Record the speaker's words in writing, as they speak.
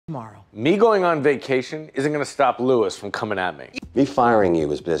tomorrow. Me going on vacation isn't going to stop Lewis from coming at me. Me firing you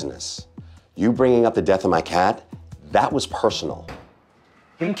is business. You bringing up the death of my cat, that was personal.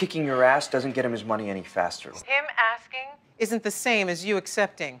 Him kicking your ass doesn't get him his money any faster. Him asking isn't the same as you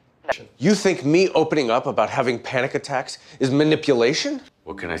accepting. You think me opening up about having panic attacks is manipulation?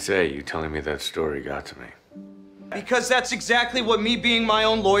 What can I say? You telling me that story got to me. Because that's exactly what me being my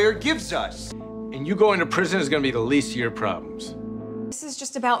own lawyer gives us. And you going to prison is going to be the least of your problems. This is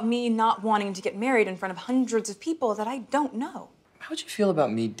just about me not wanting to get married in front of hundreds of people that I don't know. How'd you feel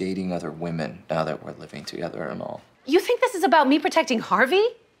about me dating other women now that we're living together and all? You think this is about me protecting Harvey?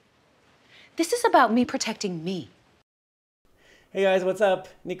 This is about me protecting me. Hey guys, what's up?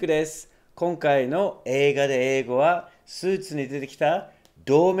 ニックです。今回の映画で英語はスーツに出てきた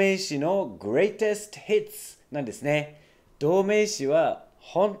動名詞の Greatest HITS なんですね。動名詞は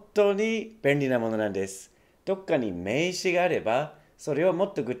本当に便利なものなんです。どっかに名詞があれば、それをも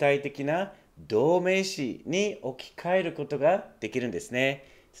っと具体的な動名詞に置き換えることができるんですね。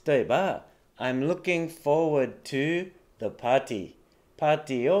例えば、I'm looking forward to the party。パー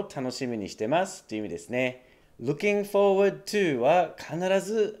ティーを楽しみにしてますという意味ですね。looking forward to は必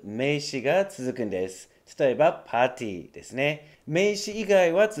ず名詞が続くんです。例えば、パーティーですね。名詞以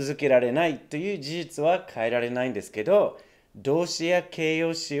外は続けられないという事実は変えられないんですけど、動詞や形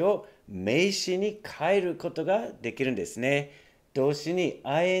容詞を名詞に変えることができるんですね。動詞に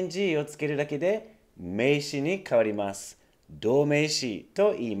ing をつけるだけで名詞に変わります。動名詞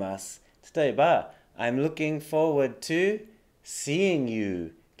と言います。例えば、I'm looking forward to seeing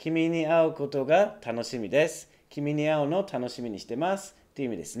you。君に会うことが楽しみです。君に会うのを楽しみにしてますという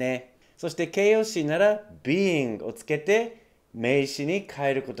意味ですね。そして形容詞なら being をつけて名詞に変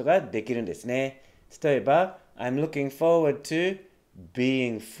えることができるんですね。例えば、I'm looking forward to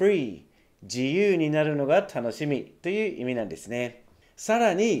being free。自由になるのが楽しみという意味なんですね。さ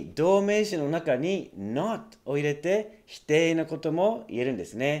らに動名詞の中に not を入れて否定のことも言えるんで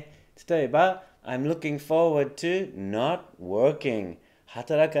すね。例えば I'm looking forward to not working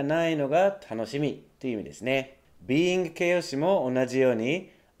働かないのが楽しみという意味ですね。being 形容詞も同じように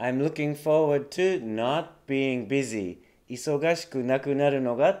I'm looking forward to not being busy 忙しくなくなる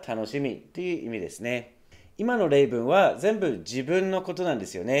のが楽しみという意味ですね。今の例文は全部自分のことなんで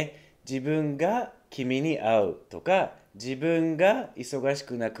すよね。自分が君に会うとか、自分が忙し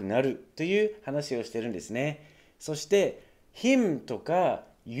くなくなるという話をしてるんですね。そして、him とか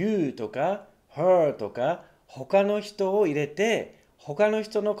you とか her とか他の人を入れて、他の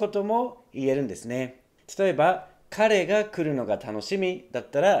人のことも言えるんですね。例えば、彼が来るのが楽しみだっ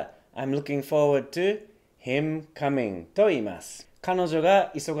たら、I'm looking forward to him coming と言います。彼女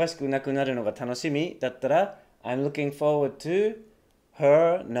が忙しくなくなるのが楽しみだったら、I'm looking forward to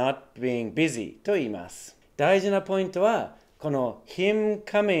her not being busy と言います。大事なポイントは、この him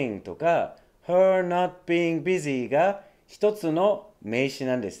coming とか her not being busy が一つの名詞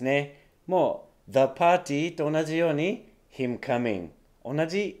なんですね。もう the party と同じように him coming 同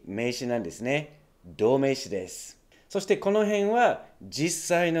じ名詞なんですね。動名詞です。そしてこの辺は実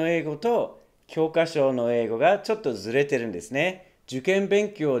際の英語と教科書の英語がちょっとずれてるんですね。受験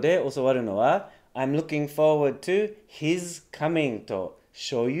勉強で教わるのはI'm looking forward to his coming と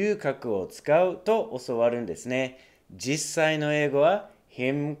所有格を使うと教わるんですね。実際の英語は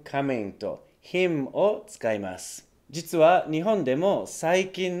him coming と him を使います。実は日本でも最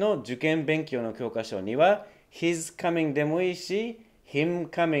近の受験勉強の教科書には his coming でもいいし him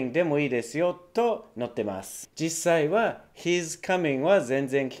coming でもいいですよと載ってます。実際は his coming は全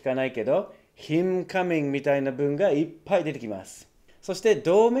然聞かないけど him coming みたいな文がいっぱい出てきます。そして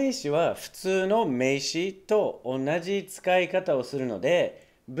動名詞は普通の名詞と同じ使い方をするので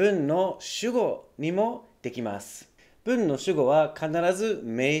文の主語にもできます。文の主語は必ず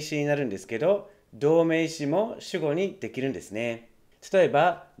名詞になるんですけど動名詞も主語にできるんですね。例え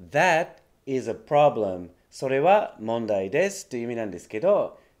ば That is a problem それは問題ですという意味なんですけ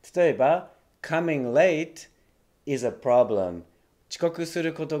ど例えば Coming late is a problem 遅刻す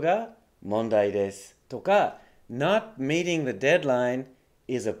ることが問題ですとかNot meeting the deadline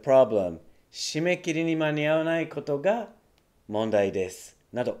is a problem. 締め切りに間に合わないことが問題です。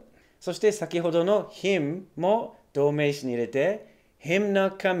など。そして先ほどの him も動名詞に入れて him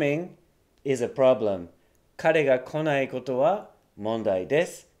not coming is a problem. 彼が来ないことは問題で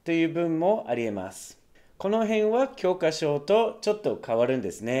す。という文もあり得ます。この辺は教科書とちょっと変わるんで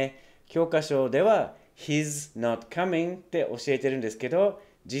すね。教科書では his not coming って教えてるんですけど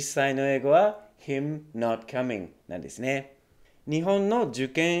実際の英語はhim not coming なんですね。日本の受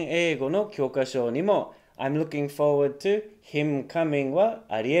験英語の教科書にも I'm looking forward to him coming は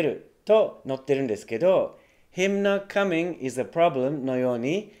あり得ると載ってるんですけど him not coming is a problem のよう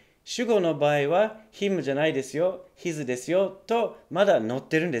に、主語の場合は him じゃないですよ、his ですよとまだ載っ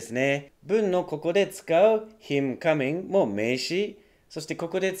てるんですね。文のここで使う him coming も名詞、そしてこ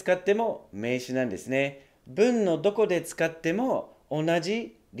こで使っても名詞なんですね。文のどこで使っても同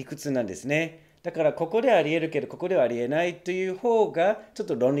じ理屈なんですね。だからここであり得るけどここではあり得ないという方がちょっ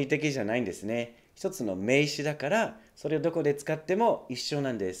と論理的じゃないんですね。一つの名詞だからそれをどこで使っても一緒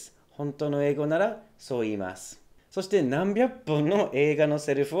なんです。本当の英語ならそう言います。そして何百本の映画の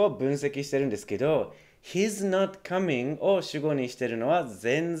セリフを分析してるんですけど、He's not coming を主語にしてるのは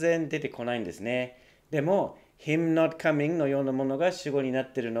全然出てこないんですね。でも、Him not coming のようなものが主語にな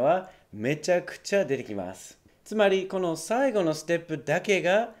ってるのはめちゃくちゃ出てきます。つまり、この最後のステップだけ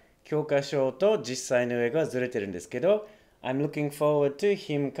が教科書と実際の英語はずれてるんですけど、I'm looking forward to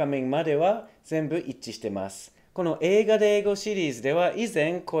him coming までは全部一致してます。この映画で英語シリーズでは以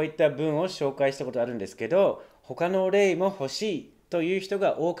前こういった文を紹介したことあるんですけど、他の例も欲しいという人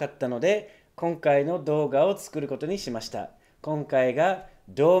が多かったので、今回の動画を作ることにしました。今回が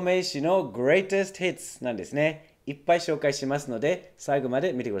動名詞の Greatest Hits なんですね。いっぱい紹介しますので、最後ま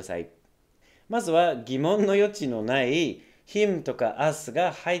で見てください。まずは疑問の余地のない him とか us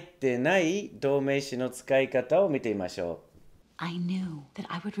が入ってない動名詞の使い方を見てみましょう。I knew that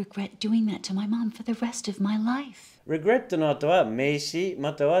I would regret doing that to my mom for the rest of my life. regret の後は名詞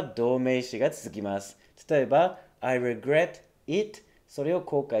または動名詞が続きます。例えば、I regret it それを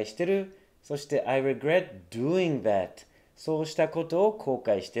後悔してる。そして I regret doing that そうしたことを後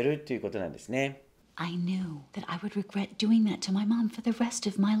悔してるということなんですね。I knew that I would regret doing that to my mom for the rest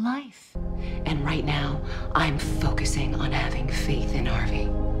of my life. And right now, I'm focusing on having faith in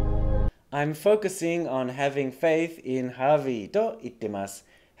Harvey.I'm focusing on having faith in Harvey と言ってます。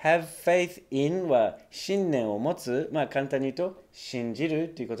have faith in は信念を持つ、簡単に言うと信じる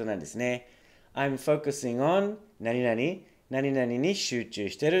ということなんですね。I'm focusing on 何々に集中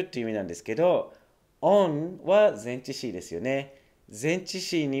してるという意味なんですけど、on は前置詞ですよね。前置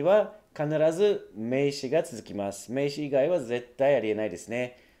詞には必ず名詞が続きます。名詞以外は絶対ありえないです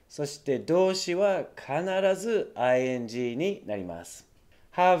ね。そして動詞は必ず ing になります。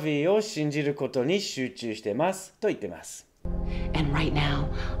ハービーを信じることに集中してますと言ってます。And right now,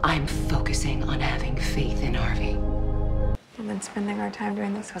 I'm focusing on having faith in Harvey. And then spending our time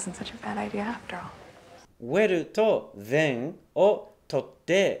doing this wasn't such a bad idea after all. will と then を取っ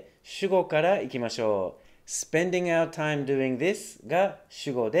て主語からいきましょう。spending our time doing this が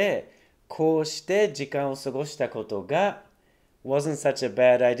主語で、こうして時間を過ごしたことが wasn't such a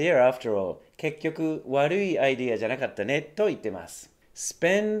bad idea after all. 結局悪いアイディアじゃなかったねと言ってます。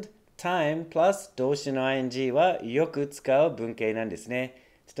spend time plus 動詞の ing はよく使う文型なんですね。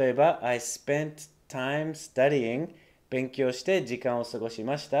例えば I spent time studying 勉強して時間を過ごし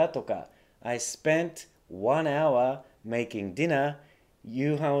ましたとか I spent 1 hour making dinner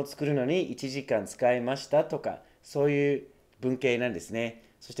夕飯を作るのに1時間使いましたとかそういう文型なんですね。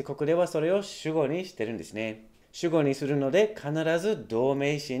そしてここではそれを主語にしてるんですね。主語にするので必ず動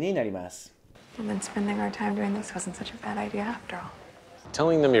名詞になります。And then spending our time doing this wasn't such a bad idea after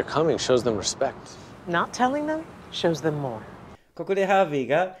Telling all. them you're coming shows them respect. Not telling them shows them more. ここでハービー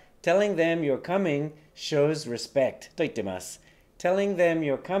が Telling them you're coming shows respect と言ってます。Telling them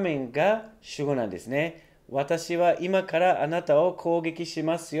you're coming が主語なんですね。私は今からあなたを攻撃し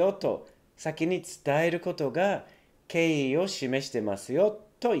ますよと先に伝えることが敬意を示してますよ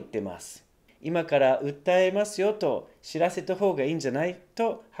と言ってます。今から訴えますよと知らせた方がいいんじゃない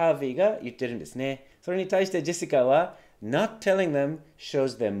とハービーが言ってるんですね。それに対してジェシカはNot telling them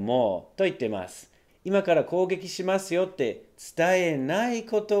shows them more と言ってます。今から攻撃しますよって伝えない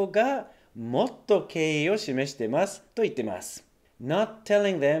ことがもっと敬意を示してますと言ってます。Not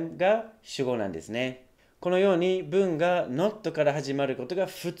telling them が主語なんですね。このように文が not から始まることが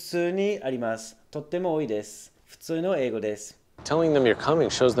普通にあります。とっても多いです。普通の英語です。Telling them you're coming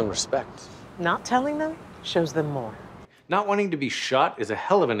shows them respect. Not telling them shows them more. Not wanting to be shot is a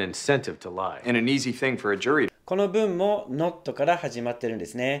hell of an incentive to lie. And an easy thing for a jury. この文も not から始まってるんで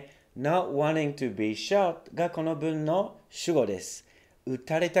すね。Not wanting to be shot がこの文の主語です。撃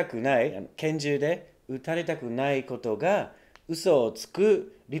たれたくない、拳銃で撃たれたくないことが嘘をつ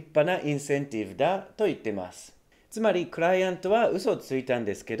く立派なインセンティブだと言ってます。つまりクライアントは嘘をついたん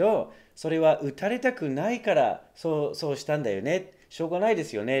ですけど、それは撃たれたくないからそうしたんだよね。しょうがないで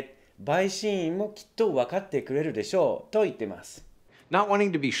すよね。陪審員もきっと分かってくれるでしょうと言ってます。Not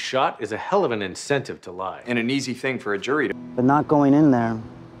wanting to be shot is a hell of an incentive to lie. And an easy thing for a jury to. But not going in there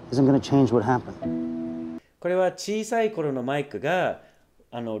isn't going to change what happened. これは小さい頃のマイクが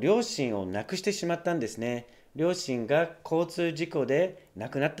両親を亡くしてしまったんですね。両親が交通事故で亡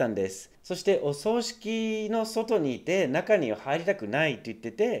くなったんです。そしてお葬式の外にいて中には入りたくないと言っ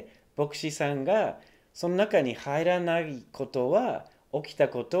てて、牧師さんがその中に入らないことは起きた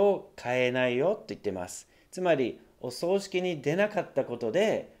ことを変えないよと言ってます。つまりお葬式に出なかったこと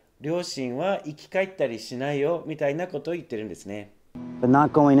で両親は生き返ったりしないよみたいなことを言ってるんですね。But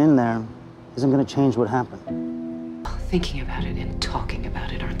not going in there isn't going to change what happened. Thinking about it and talking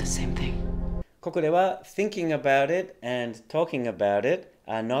about it aren't the same thing. ここでは thinking about it and talking about it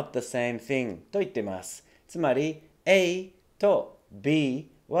are not the same thing と言ってます。つまり A と B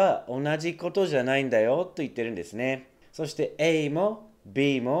は同じことじゃないんだよと言ってるんですね。そして A も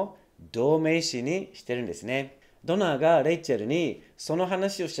B も動名詞にしてるんですね。ドナーがレイチェルにその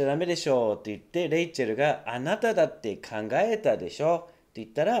話をしちゃダメでしょうって言ってレイチェルがあなただって考えたでしょって言っ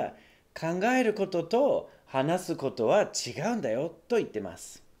たら考えることと話すことは違うんだよと言ってま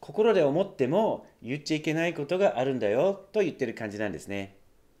す。心で思っても言っちゃいけないことがあるんだよと言ってる感じなんですね。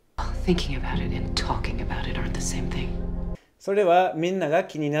Thinking about it and talking about it aren't the same thing. それはみんなが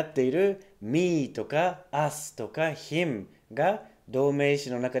気になっている me とか us とか him が動名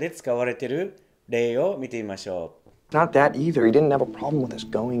詞の中で使われている例を見てみましょう。Not that either. He didn't have a problem with us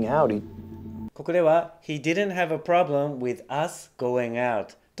going out. ここでは He didn't have a problem with us going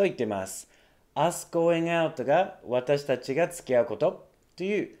out と言ってます。us going out が私たちが付き合うことと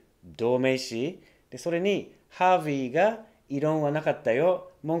いう動名詞で、それに Harvey が異論はなかったよ、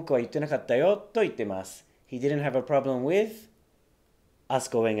文句は言ってなかったよと言ってます。He didn't have a problem with us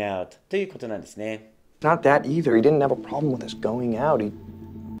going out ということなんですね。Not that either. He didn't have a problem with us going out.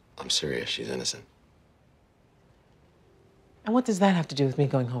 I'm serious. She's innocent. And what does that have to do with me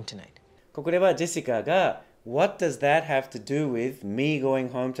going home tonight? ここではジェシカが What does that have to do with me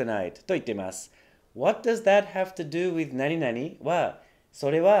going home tonight? と言っています。What does that have to do with 何々はそ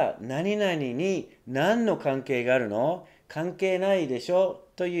れは何々に何の関係があるの？関係ないでしょ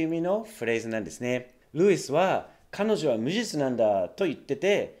という意味のフレーズなんですね。ルイスは彼女は無実なんだと言って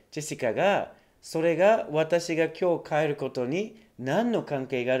て、ジェシカがそれが私が今日帰ることに何の関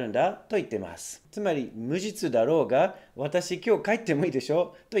係があるんだと言ってます。つまり無実だろうが私今日帰ってもいいでし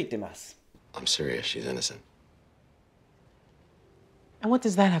ょと言ってます。I'm serious. She's innocent. And what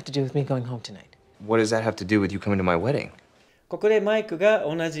does that have to do with me going home tonight? What does that have to do with you coming to my wedding? ここでマイクが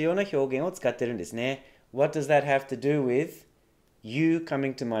同じような表現を使ってるんですね。What does that have to do with you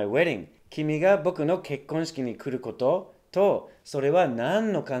coming to my wedding? 君が僕の結婚式に来ることと、それは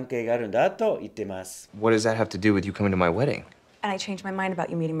何の関係があるんだと言ってます。What does that have to do with you coming to my wedding? And I changed my mind about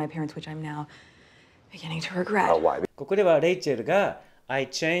you meeting my parents, which I'm now beginning to regret. Why? ここではレイチェルが I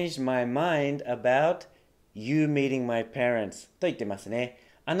changed my mind about you meeting my parents と言ってますね。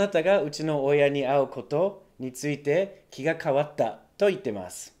あなたがうちの親に会うことについて気が変わったと言ってま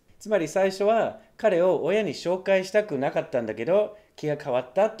す。つまり最初は彼を親に紹介したくなかったんだけど気が変わ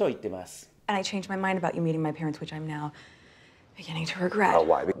ったと言ってます。And I changed my mind about you meeting my parents, which I'm now beginning to regret.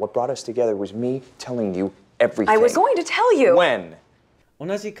 Why? What brought us together was me telling you everything. I was going to tell you. When?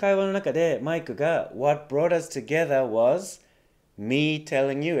 同じ会話の中でマイクが What brought us together was me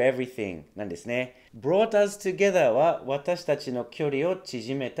telling you everything なんですね。brought us together は私たちの距離を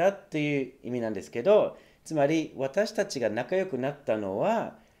縮めたという意味なんですけど、つまり私たちが仲良くなったの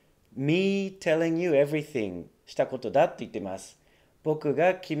は me telling you everything したことだって言ってます。僕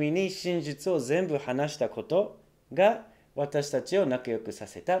が君に真実を全部話したことが私たちを仲良くさ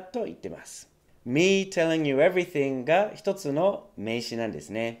せたと言ってます。me telling you everything が一つの名詞なんです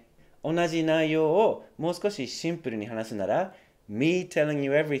ね。同じ内容をもう少しシンプルに話すならme telling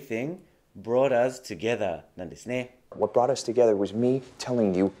you everything brought us together なんですね。What brought us together was me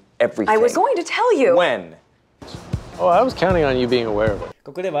telling you everything. I was going to tell you. When? Oh, I was counting on you being aware of it.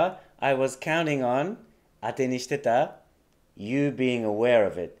 ここでは I was counting on 当てにしてた you being aware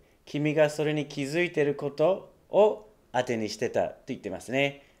of it 君がそれに気づいていることを当てにしてたと言ってます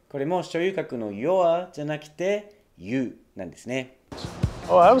ね。これも所有格の your じゃなくて you なんですね。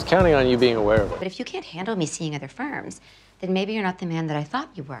Oh, I was counting on you being aware of it. But if you can't handle me seeing other firms, then maybe you're not the man that I thought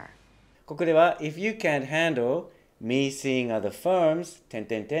you were. ここでは If you can't handle me seeing other firms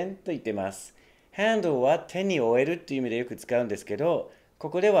と言ってます。handle は手に負えるという意味でよく使うんですけど、こ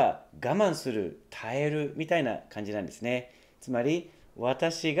こでは我慢する、耐えるみたいな感じなんですね。つまり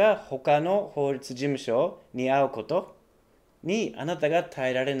私が他の法律事務所に会うことにあなたが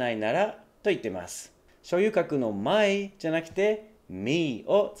耐えられないならと言ってます。所有格の my じゃなくて me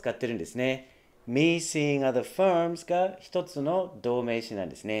を使ってるんですね。me seeing other firms が一つの動名詞なん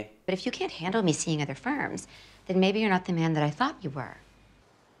ですね。But if you can't handle me seeing other firms, then maybe you're not the man that I thought you were.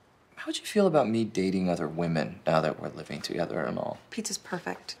 How would you feel about me dating other women now that we're living together and all? Pizza's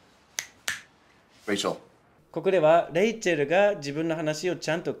perfect. Rachel, ここではレイチェルが自分の話を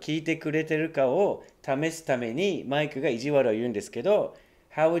ちゃんと聞いてくれてるかを試すためにマイクが意地悪を言うんですけど、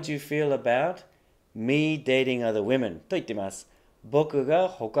How would you feel about me dating other women? と言っています。僕が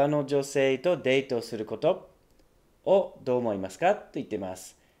他の女性とデートをすることをどう思いますかと言っていま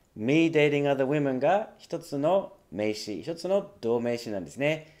す。me dating other women が一つの名詞、一つの動名詞なんです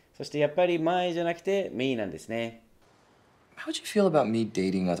ね。そしてやっぱり前じゃなくて me なんですね。How would you feel about me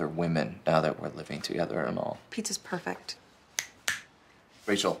dating other women now that we're living together and all? Pizza's perfect.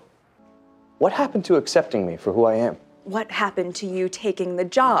 Rachel. What happened to accepting me for who I am? What happened to you taking the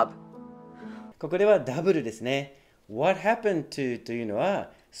job? ここではダブルですね。What happened to というのは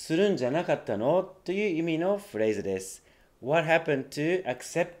するんじゃなかったのという意味のフレーズです。What happened to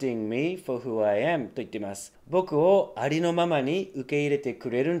accepting me for who I am? と言っています。僕をありのままに受け入れてく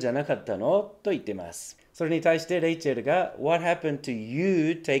れるんじゃなかったのと言っています。それに対してレイチェルが What happened to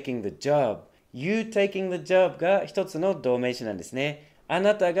you taking the job? You taking the job が一つの動名詞なんですね。あ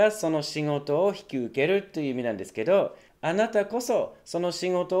なたがその仕事を引き受けるという意味なんですけど、あなたこそその仕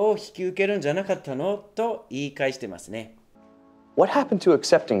事を引き受けるんじゃなかったのと言い返してますね。What happened to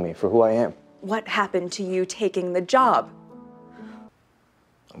accepting me for who I am? What happened to you taking the job?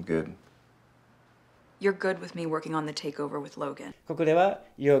 I'm good. You're good with me working on the takeover with Logan. ここでは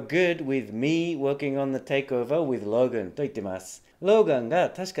You're good with me working on the takeover with Logan と言ってます。ローガン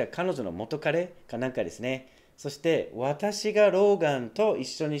が確か彼女の元彼かなんかですね。そして私がローガンと一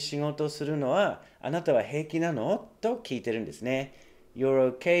緒に仕事をするのはあなたは平気なのと聞いてるんですね。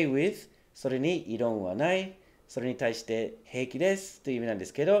You're okay with それに異論はない。それに対して平気ですという意味なんで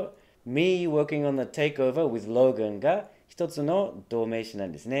すけど Me working on the takeover with Logan が一つの動名詞な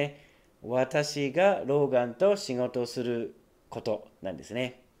んですね。私がローガンと仕事をすることなんです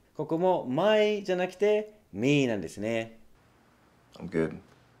ね。ここも my じゃなくて me なんですね。I'm good.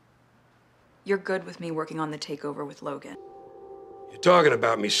 You're good with me working on the takeover with Logan. You're talking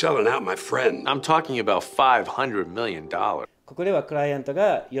about me selling out my friend. I'm talking about $500 million. ここではクライアント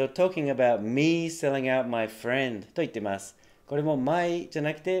が You're talking about me selling out my friend と言ってます。これも my じゃ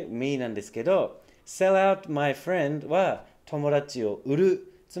なくて me なんですけど sell out my friend は友達を売る。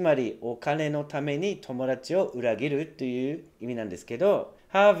つまりお金のために友達を裏切るという意味なんですけど、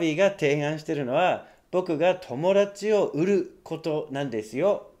ハービーが提案しているのは僕が友達を売ることなんです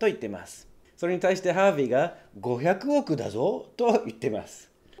よと言っています。それに対してハービーが500億だぞと言っていま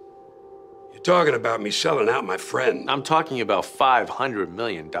す。You're talking about me selling out my friend. I'm talking about $500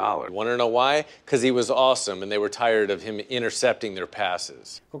 million. Want to know why? Because he was awesome and they were tired of him intercepting their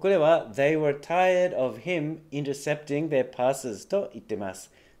passes. ここでは They were tired of him intercepting their passes と言っています。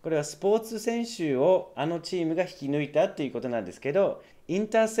これはスポーツ選手をあのチームが引き抜いたということなんですけど、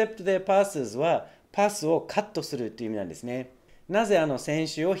intercept their passes はパスをカットするという意味なんですね。なぜあの選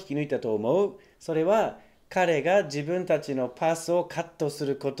手を引き抜いたと思う？それは彼が自分たちのパスをカットす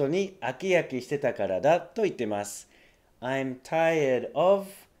ることに飽き飽きしてたからだと言っています。I'm tired of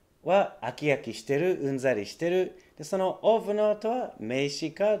は飽き飽きしてる、うんざりしてる。でその of の後は名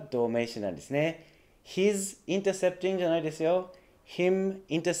詞か動名詞なんですね。His intercepting じゃないですよ。Him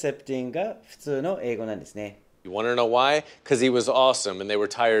intercepting が普通の英語なんですね。You want to know why? Because he was awesome and they were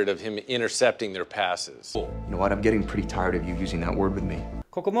tired of him intercepting their passes. You know what? I'm getting pretty tired of you using that word with me.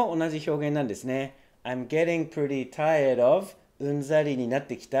 ここも同じ表現なんですね。I'm getting pretty tired of うんざりになっ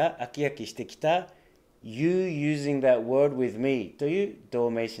てきた、飽き飽きしてきた You using that word with me という動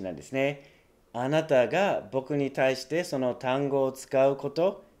名詞なんですね。あなたが僕に対してその単語を使うこ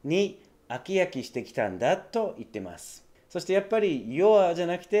とに飽き飽きしてきたんだと言ってます。そしてやっぱり your じゃ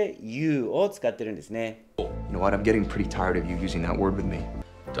なくて you を使ってるんですね。You know what? I'm getting pretty tired of you using that word with me.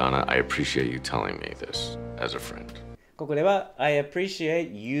 Donna, I appreciate you telling me this as a friend. ここでは I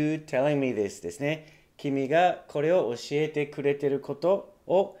appreciate you telling me this ですね。君がこれを教えてくれてること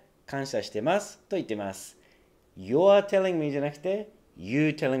を感謝してますと言ってます。You're telling me じゃなくて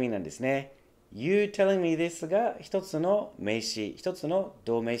You telling me なんですね。You telling me this が一つの名詞、一つの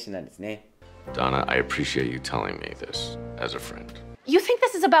動名詞なんですね。Donna, I appreciate you telling me this as a friend. You think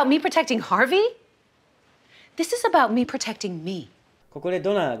this is about me protecting Harvey? This is about me protecting me. ここで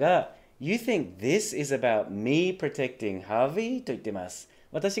ドナーが You think this is about me protecting Harvey? と言ってます。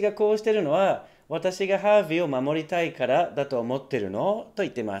私がこうしてるのは私がハービーを守りたいからだと思ってるのと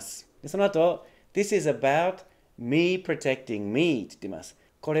言ってます。その後 This is about me protecting me と言ってます。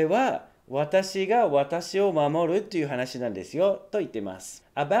これは私が私を守るという話なんですよと言ってます。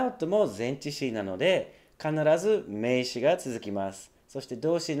about も前置詞なので必ず名詞が続きます。そして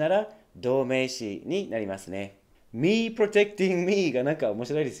動詞なら動名詞になりますね。me protecting me がなんか面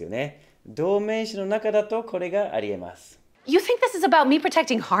白いですよね。動名詞の中だとこれがありえます。You think this is about me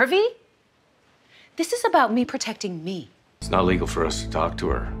protecting Harvey? This This is about me protecting me. It's not legal for us to talk to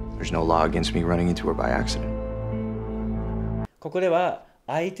her. There's no law against me running into her by accident. ここでは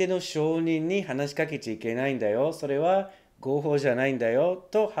相手の承認に話しかけちゃいけないんだよ。それは合法じゃないんだよ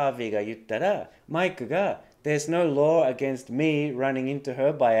とハービーが言ったら、マイクが There's no law against me running into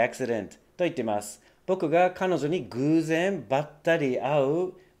her by accident と言ってます。僕が彼女に偶然ばったり会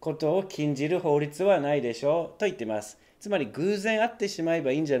うことを禁じる法律はないでしょうと言ってます。つまり偶然会ってしまえ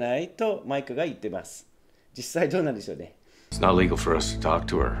ばいいんじゃないとマイクが言ってます。実際どうなんでしょうね。It's not legal for us to talk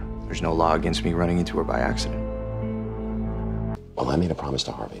to her. There's no law against me running into her by accident. Well, I made a promise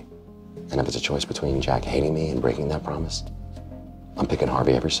to Harvey. And if it's a choice between Jack hating me and breaking that promise, I'm picking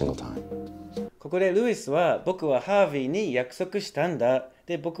Harvey every single time. ここでルイスは僕はハービーに約束したんだ。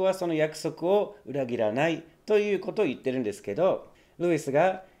で、僕はその約束を裏切らないということを言ってるんですけど、ルイス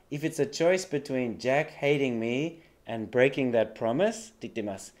が If it's a choice between Jack hating me and breaking that promise って言って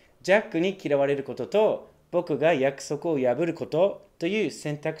ます。ジャックに嫌われることと僕が約束を破ることという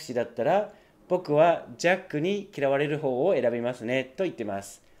選択肢だったら、僕はジャックに嫌われる方を選びますねと言ってま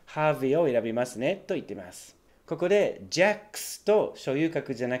す。ハービーを選びますねと言ってます。ここでジャックスと所有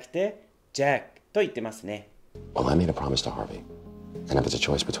格じゃなくてジャックと言ってますね。Well, I made a promise to Harvey. And if it's a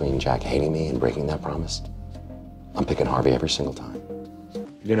choice between Jack hating me and breaking that promise, I'm picking Harvey every single time.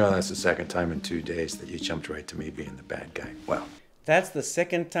 You know, that's the second time in 2 days that you jumped right to me being the bad guy. Well, That's the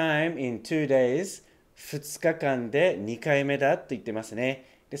second time in 2 days. 2日間で2回目だと言ってますね。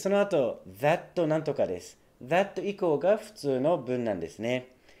で、その後、that なんとかです。that 以降が普通の文なんですね。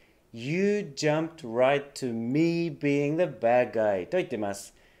You jumped right to me being the bad guy と言ってま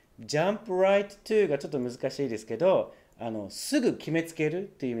す。jump right to がちょっと難しいですけど、すぐ決めつけるっ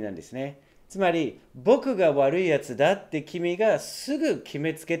ていう意味なんですね。つまり、僕が悪いやつだって君がすぐ決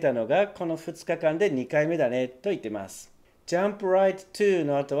めつけたのがこの2日間で2回目だねと言ってます。jump right to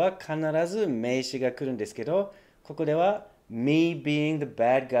の後は必ず名詞が来るんですけど、ここでは me being the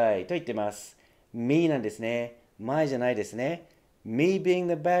bad guy と言ってます。me なんですね。前じゃないですね。me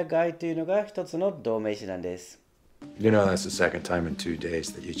being the bad guy というのが一つの動名詞なんです。you know, that's the second time in 2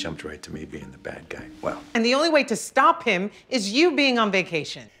 days that you jumped right to me being the bad guy. Well, And the only way to stop him is you being on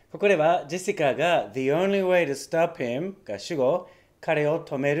vacation. ここではジェシカが The only way to stop him が主語、彼を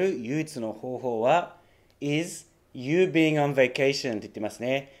止める唯一の方法は is you being on vacation と言ってます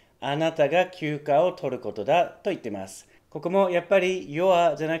ね。あなたが休暇を取ることだと言ってます。ここもやっぱり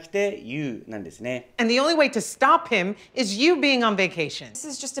your じゃなくて you なんですね。And the only way to stop him is you being on vacation. This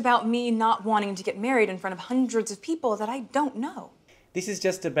is just about me not wanting to get married in front of hundreds of people that I don't know. This is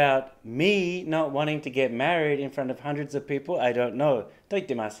just about me not wanting to get married in front of hundreds of people I don't know と言っ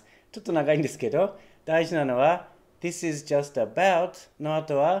てます。ちょっと長いんですけど、大事なのは This is just about の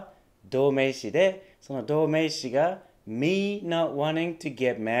後は動名詞で、その動名詞が me not wanting to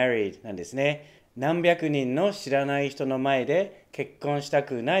get married なんですね。何百人の知らない人の前で結婚した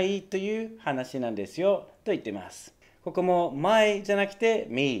くないという話なんですよと言ってます。ここも my じゃなくて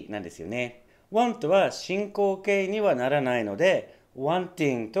me なんですよね。want は進行形にはならないので、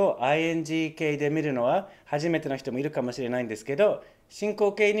wanting と ing 形で見るのは初めての人もいるかもしれないんですけど、進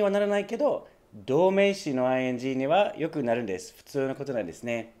行形にはならないけど、動名詞の ing にはよくなるんです。普通のことなんです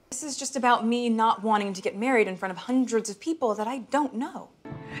ね。This is just about me not wanting to get married in front of hundreds of people that I don't know.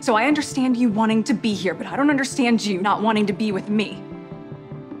 So I understand you wanting to be here, but I don't understand you not wanting to be with me.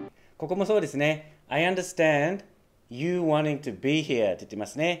 ここもそうですね。I understand you wanting to be here って言ってま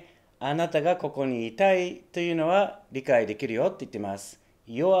すね。あなたがここにいたいというのは理解できるよって言ってます。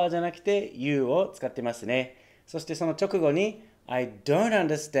your じゃなくて you を使ってますね。そしてその直後に I don't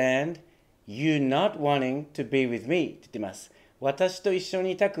understand you not wanting to be with me って言ってます。私と一緒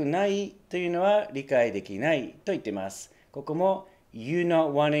にいたくないというのは理解できないと言ってます。ここも you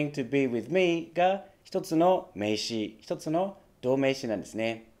not wanting to be with me が一つの名詞、一つの動名詞なんです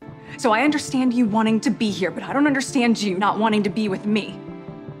ね。So I understand you wanting to be here, but I don't understand you not wanting to be with me.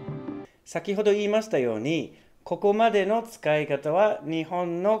 先ほど言いましたように、ここまでの使い方は日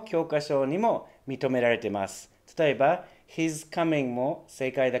本の教科書にも認められています。例えば、his coming も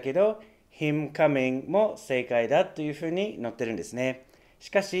正解だけど、him coming も正解だというふうに載ってるんですね。し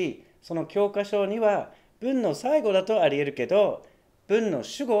かし、その教科書には文の最後だとあり得るけど、文の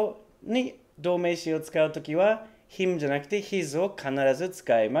主語に動名詞を使うときは、him じゃなくて his を必ず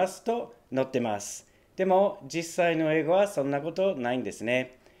使いますと載ってます。でも、実際の英語はそんなことないんです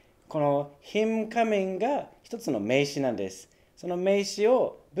ね。この him coming が一つの名詞なんです。その名詞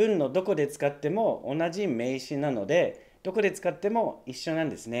を文のどこで使っても同じ名詞なので、どこで使っても一緒なん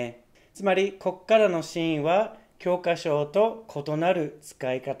ですね。つまり、ここからのシーンは教科書と異なる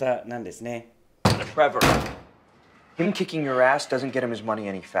使い方なんですね。Trevor, Him kicking your ass doesn't get him his money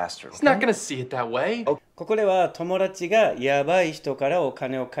any faster. He's not gonna see it that way. ここでは友達がやばい人からお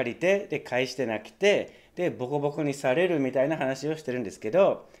金を借りて、で返してなくて、でボコボコにされるみたいな話をしてるんですけ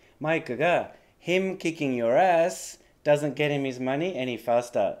ど、マイクが Him kicking your ass doesn't get him his money any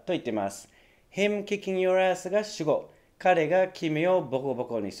faster と言ってます。Him kicking your ass が主語。彼が君をボコボ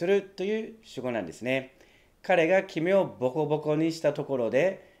コにするという主語なんですね。彼が君をボコボコにしたところ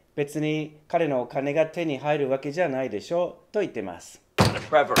で、別に彼のお金が手に入るわけじゃないでしょうと言ってます。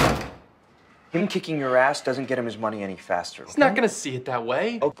Trevor, him kicking your ass doesn't get him his money any faster. He's not gonna see it that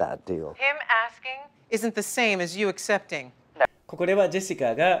way. Oh, that deal. Him asking isn't the same as you accepting. ここではジェシ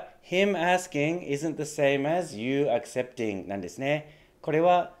カが Him asking isn't the same as you accepting なんですね。これ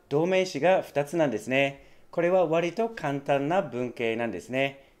は動名詞が2つなんですね。これは割と簡単な文型なんです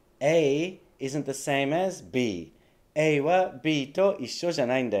ね。A isn't the same as B。A は B と一緒じゃ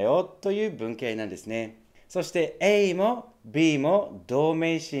ないんだよという文型なんですね。そして A も B も動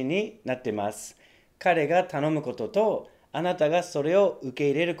名詞になっています。彼が頼むこととあなたがそれを受け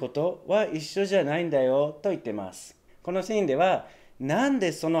入れることは一緒じゃないんだよと言っています。このシーンではなん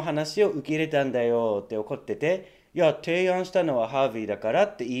でその話を受け入れたんだよって怒ってて、いや提案したのはハービーだから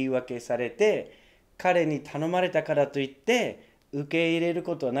って言い訳されて、彼に頼まれたからといって受け入れる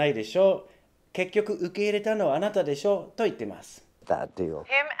ことはないでしょう。結局受け入れたのはあなたでしょうと言ってます。That deal.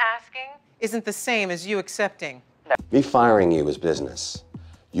 Him asking isn't the same as you accepting. Me firing you was business.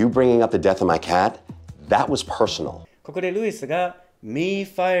 You bringing up the death of my cat, that was personal. ここでルイスが Me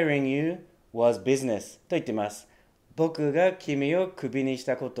firing you was business と言ってます。僕が君をクビにし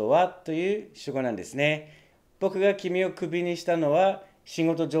たことはという主語なんですね。僕が君をクビにしたのは仕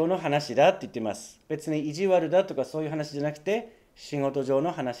事上の話だって言ってます。別に意地悪だとかそういう話じゃなくて仕事上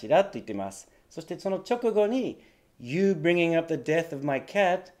の話だって言ってます。そしてその直後に You bringing up the death of my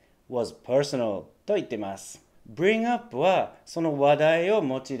cat was personal と言ってます。Bring up はその話題を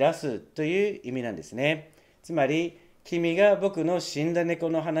持ち出すという意味なんですね。つまり君が僕の死んだ猫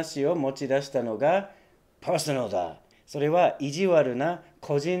の話を持ち出したのが personal だ。それは意地悪な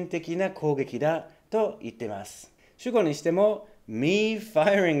個人的な攻撃だと言ってます。主語にしてもMe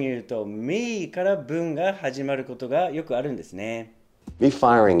firing you と Me から文が始まることがよくあるんですね。Me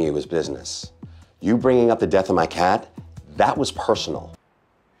firing you was business. You bringing up the death of my cat, that was personal.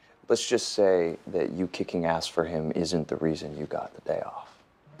 Let's just say that you kicking ass for him isn't the reason you got the day off.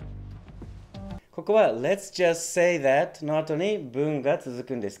 ここは Let's just say that の後に文が続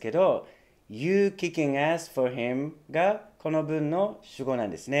くんですけど、You kicking ass for him がこの文の主語な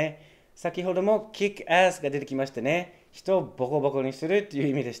んですね。先ほども kick ass が出てきましてね、人をボコボコにするという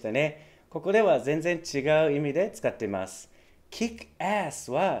意味でしたね。ここでは全然違う意味で使っています。kick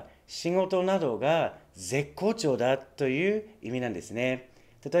ass は仕事などが絶好調だという意味なんですね。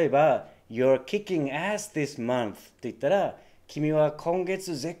例えば You're kicking ass this month と言ったら君は今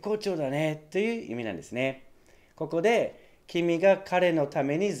月絶好調だねという意味なんですね。ここで君が彼のた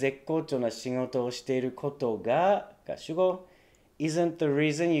めに絶好調な仕事をしていることが主語 isn't the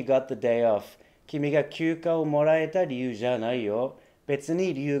reason you got the day off 君が休暇をもらえた理由じゃないよ。別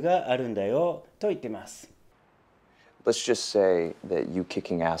に理由があるんだよと言ってます。Let's just say that you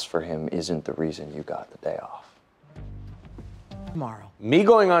kicking ass for him isn't the reason you got the day off. Tomorrow. Me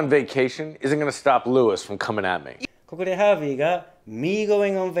going on vacation isn't going to stop Lewis from coming at me. ここでハービーが Me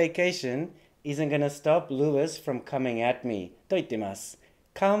going on vacation isn't gonna stop Lewis from coming at me と言っています。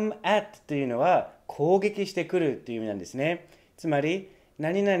come at というのは攻撃してくるという意味なんですね。つまり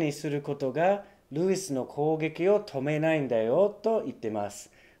何々することがルイスの攻撃を止めないんだよと言っていま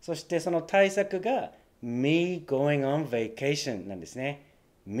す。そしてその対策がMe going on vacation なんですね。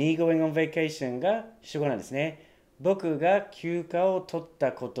Me going on vacation が主語なんですね。僕が休暇を取っ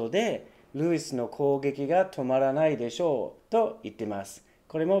たことで、ルイスの攻撃が止まらないでしょうと言っています。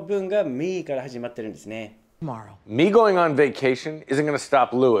これも文が Me から始まってるんですね。Tomorrow. Me going on vacation isn't going to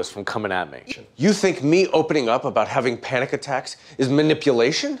stop Lewis from coming at me. You think me opening up about having panic attacks is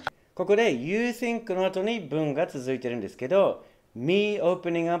manipulation? ここで You think の後に文が続いてるんですけど、Me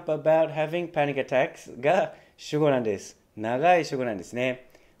opening up about having panic attacks が主語なんです。長い主語なんですね。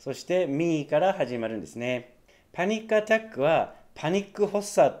そして Me から始まるんですね。パニックアタックはパニック発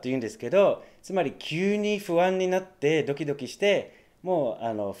作というんですけど、つまり急に不安になってドキドキして、も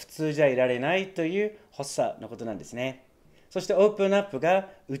う普通じゃいられないという発作のことなんですね。そしてオープンアップが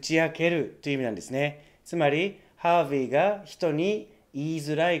打ち明けるという意味なんですね。つまりハービーが人に言い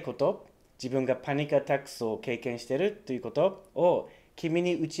づらいこと、自分がパニックアタックを経験しているということを君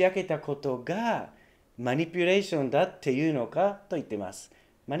に打ち明けたことがマニピュレーションだっていうのかと言っています。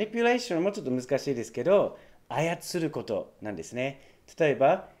マニピュレーションもちょっと難しいですけど、操ることなんですね。例え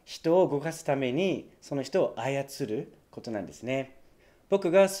ば人を動かすためにその人を操ることなんですね。僕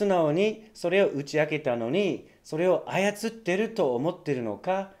が素直にそれを打ち明けたのに、それを操っていると思っているの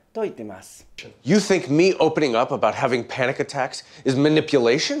かと言っています。You think me opening up about having panic attacks is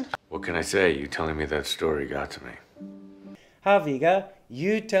manipulation? What can I say? You telling me that story got to me. ハービーが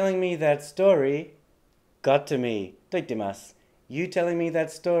You telling me that story got to me と言っています。You telling me that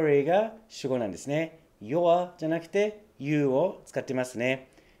story が主語なんですね。Your じゃなくて You を使ってますね。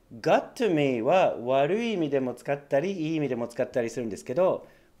got to me は悪い意味でも使ったりいい意味でも使ったりするんですけど、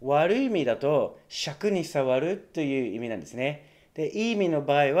悪い意味だと尺に触るという意味なんですね。で、いい意味の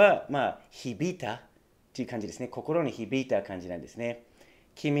場合は、響いたという感じですね。心に響いた感じなんですね。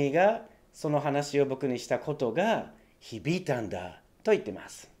君がその話を僕にしたことが響いたんだと言ってま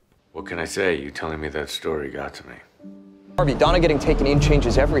す。What can I say? You telling me that story got to me. Harvey, Donna getting taken in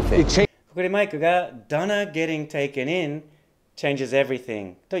changes everything. ここでマイクが Donna getting taken in changes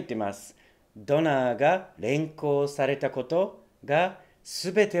everything と言っています。ドナーが連行されたことが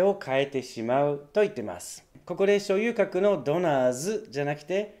全てを変えてしまうと言っています。ここで所有格のドナーズじゃなく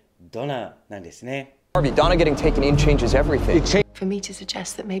てドナーなんですね。Harvey, Donna getting taken in changes everything. For me to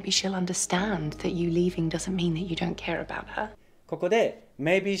suggest that maybe she'll understand that you leaving doesn't mean that you don't care about her. ここで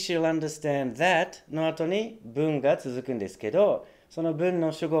maybe she'll understand that の後に文が続くんですけど、その文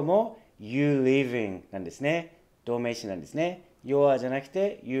の主語も you leaving なんですね。動名詞なんですね。your じゃなく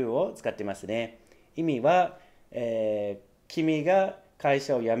て you を使ってますね。意味は、君が会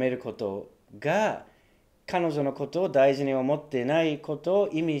社を辞めることが彼女のことを大事に思ってないことを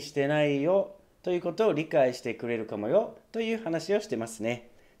意味してないよということを理解してくれるかもよという話をしてますね。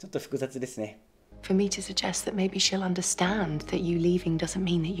ちょっと複雑ですね。For me to suggest that maybe she'll understand that you leaving doesn't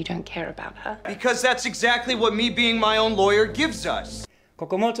mean that you don't care about her. Because that's exactly what me being my own lawyer gives us. こ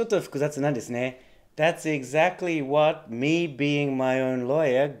こもちょっと複雑なんですね。That's exactly what me being my own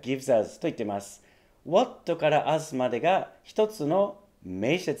lawyer gives us と言ってます。what から us までが一つの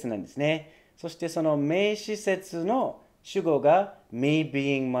名詞節なんですね。そしてその名詞節の主語が me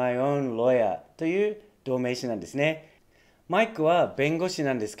being my own lawyer という動名詞なんですね。マイクは弁護士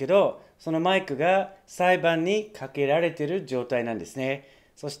なんですけど、そのマイクが裁判にかけられている状態なんですね。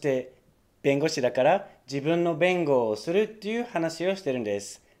そして弁護士だから自分の弁護をするっていう話をしてるんで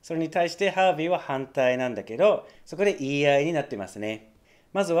す。それに対してハービーは反対なんだけど、そこで言い合いになってますね。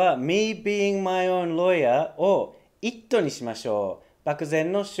まずは me being my own lawyer を it にしましょう。漠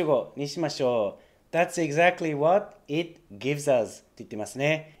然の主語にしましょう。That's exactly what it gives us って言ってます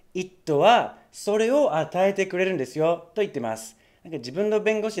ね。it はそれを与えてくれるんですよと言ってます。なんか自分の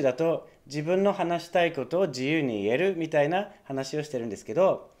弁護士だと自分の話したいことを自由に言えるみたいな話をしてるんですけ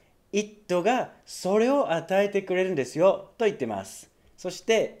ど、it がそれを与えてくれるんですよと言ってます。そし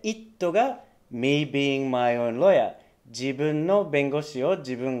て it が me being my own lawyer 自分の弁護士を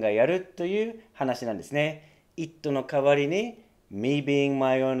自分がやるという話なんですね。it の代わりに me being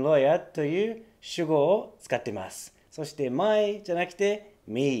my own lawyer という主語を使っています。そして my じゃなくて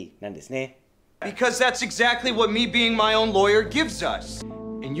me なんですね。Because that's exactly what me being my own lawyer gives us.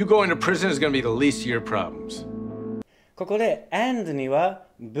 And you going to prison is going to be the least of your problems. ここで and には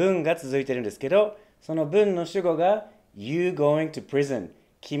文が続いてるんですけど、その文の主語が you going to prison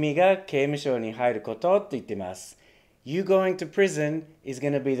君が刑務所に入ることと言っています。You going to prison is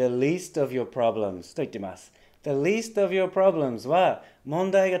going to be the least of your problems と言っています。The least of your problems は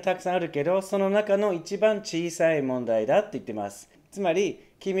問題がたくさんあるけど、その中の一番小さい問題だと言っています。つまり、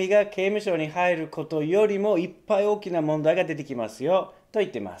君が刑務所に入ることよりもいっぱい大きな問題が出てきますよと言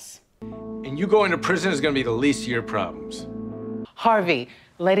っています。And you going to prison is going to be the least of your problems. Harvey,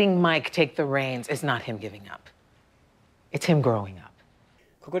 letting Mike take the reins is not him giving up. It's him growing up.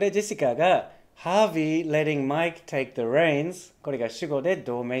 ここでジェシカが Harvey letting Mike take the reins これが主語で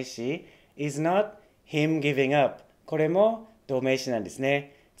動名詞 is not him giving up これも動名詞なんです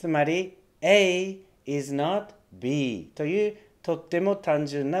ね。つまり A is not B というとっても単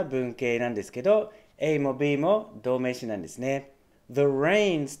純な文型なんですけど A も B も動名詞なんですね。The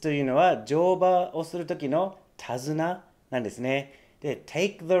reins というのは乗馬をするときの手綱なんですね。で、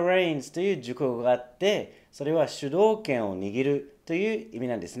take the reins という熟語があってそれは主導権を握るという意味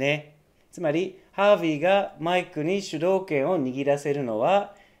なんですね。つまりハービーがマイクに主導権を握らせるの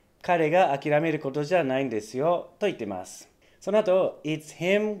は彼が諦めることじゃないんですよと言ってます。その後 It's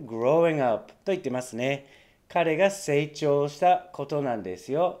him growing up と言ってますね。彼が成長したことなんで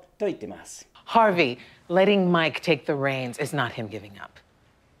すよと言ってます。Harvey, letting Mike take the reins is not him giving up.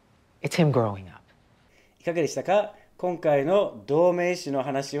 It's him growing up. いかがでしたか？今回の動名詞の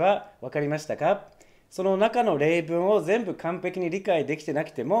話は分かりましたか？その中の例文を全部完璧に理解できてなく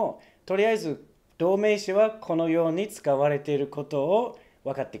ても、とりあえず動名詞はこのように使われていることを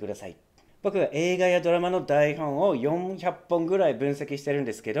分かってください。僕は映画やドラマの台本を400本ぐらい分析してるん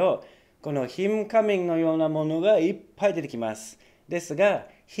ですけど、この him coming のようなものがいっぱい出てきます。ですが、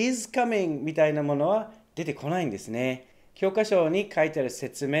his coming みたいなものは出てこないんですね。教科書に書いてある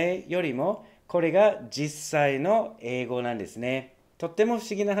説明よりも、これが実際の英語なんですね。とっても不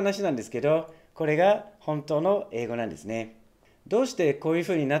思議な話なんですけど、これが本当の英語なんですね。どうしてこういう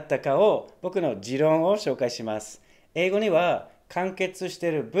ふうになったかを僕の持論を紹介します。英語には完結して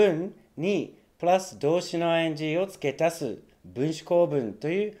いる文にプラス動詞の ing を付け足す分子構文と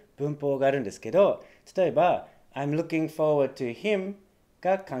いう文法があるんですけど、例えば I'm looking forward to him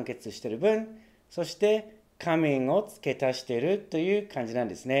が完結している文、そして coming を付け足しているという感じなん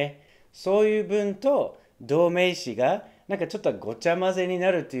ですね。そういう文と動名詞がなんかちょっとごちゃ混ぜに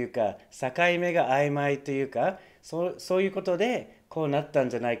なるというか、境目が曖昧というか、そういうことでこうなったん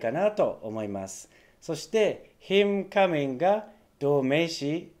じゃないかなと思います。そして him coming が動名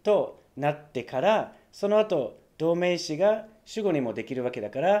詞となってから、その後動名詞が主語にもできるわけだ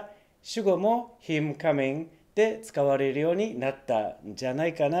から、主語も him coming で使われるようになったんじゃな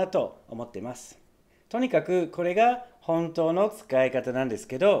いかなと思っています。とにかくこれが本当の使い方なんです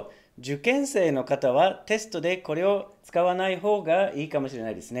けど、受験生の方はテストでこれを使わない方がいいかもしれ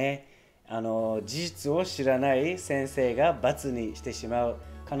ないですね。事実を知らない先生が罰にしてしまう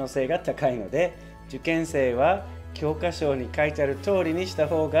可能性が高いので、受験生は教科書に書いてある通りにした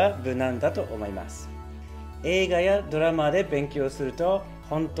方が無難だと思います。映画やドラマで勉強すると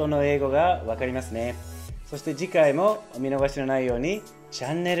本当の英語がわかりますね。そして次回もお見逃しのないようにチ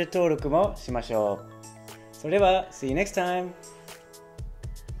ャンネル登録もしましょう。それでは See you next time!